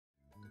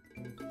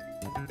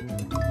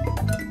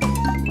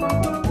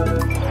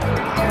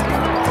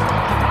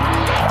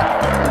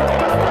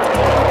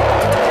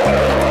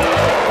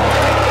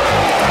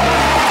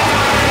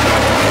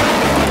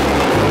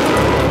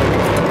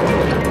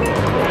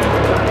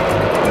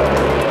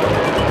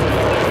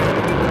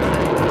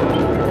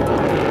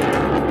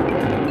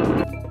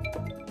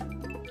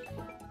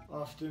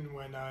Often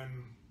when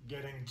I'm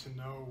getting to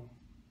know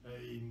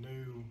a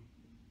new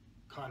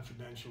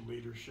confidential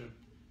leadership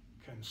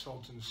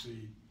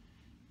consultancy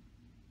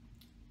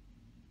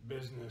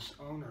business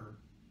owner,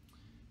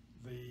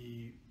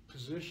 the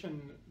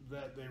position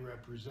that they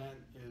represent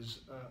is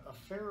a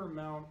fair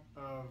amount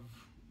of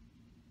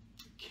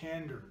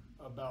candor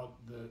about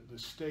the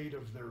state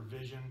of their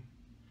vision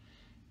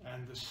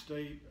and the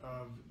state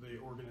of the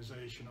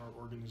organization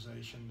or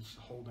organization's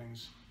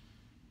holdings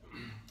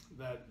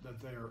that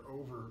they are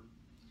over,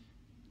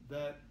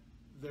 that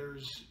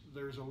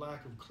there's a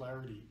lack of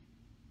clarity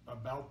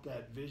about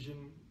that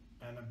vision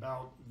and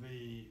about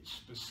the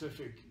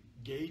specific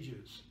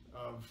gauges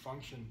of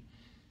function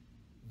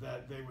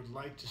that they would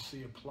like to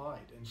see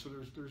applied. And so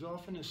there's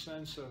often a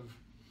sense of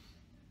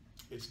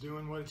it's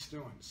doing what it's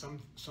doing. Some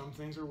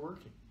things are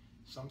working,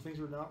 some things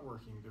are not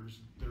working.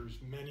 There's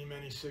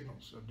many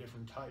signals of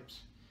different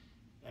types.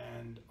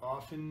 And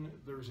often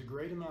there's a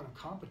great amount of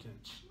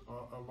competence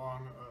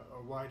along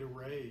a wide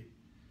array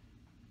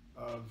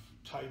of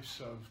types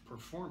of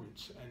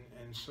performance.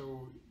 And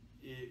so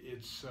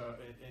it's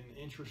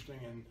an interesting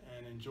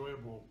and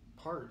enjoyable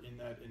part in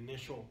that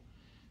initial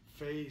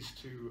phase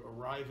to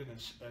arrive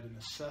at an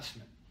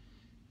assessment.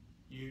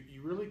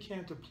 You really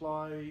can't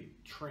apply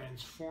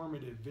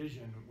transformative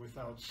vision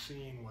without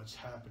seeing what's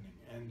happening.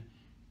 And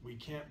we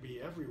can't be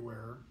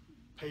everywhere.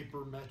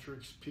 Paper,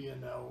 metrics,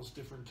 P&Ls,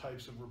 different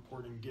types of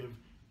reporting give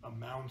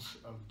amounts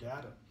of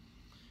data.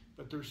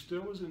 But there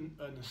still is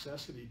a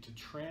necessity to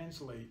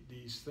translate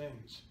these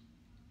things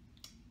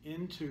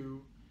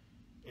into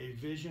a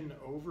vision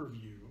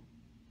overview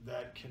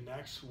that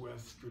connects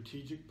with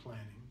strategic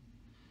planning,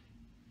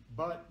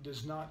 but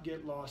does not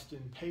get lost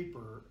in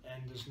paper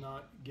and does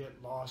not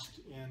get lost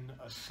in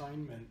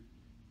assignment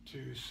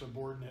to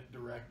subordinate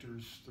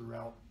directors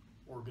throughout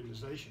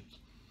organizations.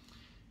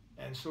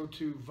 And so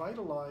to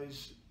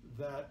vitalize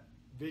that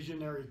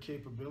visionary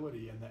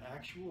capability and the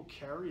actual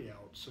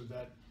carryout so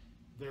that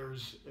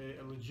there's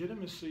a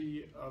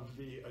legitimacy of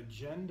the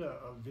agenda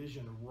of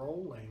vision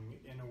rolling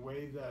in a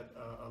way that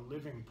a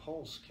living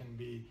pulse can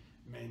be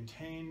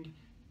maintained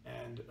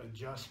and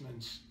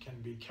adjustments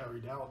can be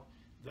carried out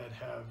that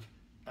have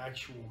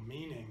actual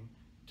meaning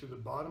to the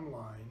bottom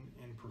line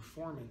in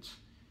performance,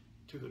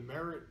 to the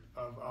merit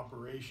of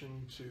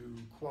operation, to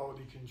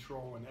quality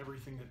control and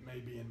everything that may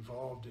be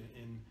involved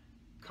in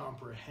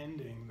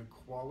comprehending the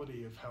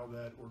quality of how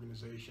that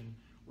organization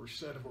or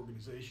set of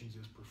organizations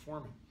is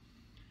performing.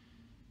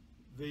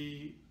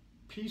 The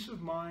peace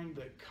of mind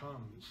that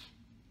comes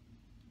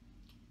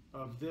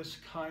of this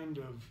kind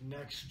of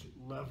next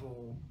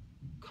level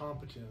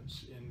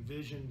competence in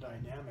vision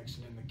dynamics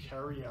and in the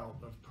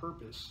carryout of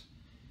purpose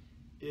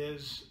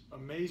is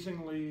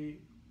amazingly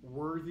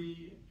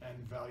worthy and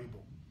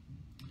valuable.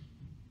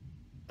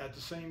 At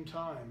the same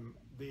time,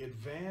 the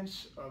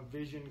advance of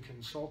vision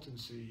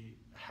consultancy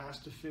has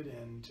to fit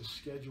into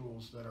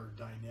schedules that are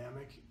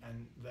dynamic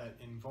and that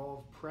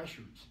involve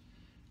pressures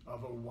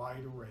of a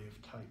wide array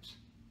of types.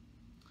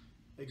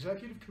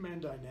 Executive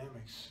Command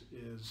Dynamics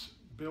is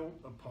built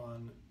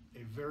upon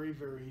a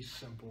very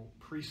simple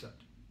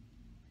precept,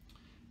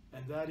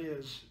 and that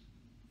is,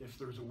 if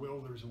there's a will,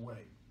 there's a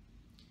way.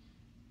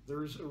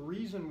 There's a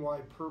reason why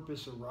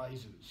purpose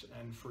arises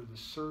and for the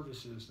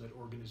services that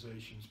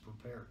organizations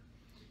prepare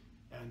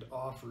and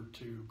offer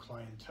to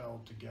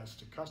clientele, to guests,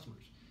 to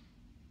customers.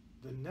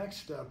 The next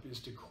step is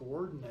to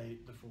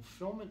coordinate the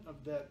fulfillment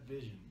of that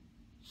vision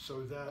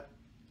so that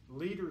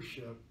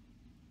leadership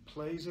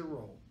plays a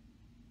role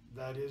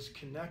that is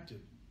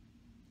connected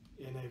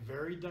in a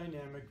very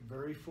dynamic,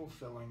 very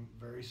fulfilling,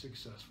 very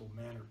successful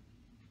manner.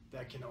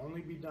 That can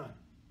only be done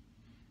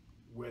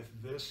with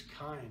this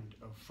kind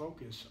of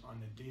focus on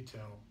the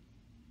detail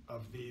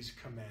of these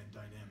command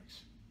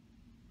dynamics.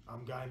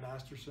 I'm Guy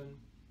Masterson,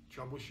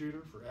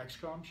 Troubleshooter for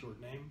XCOM,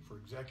 short name for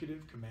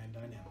Executive Command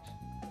Dynamics.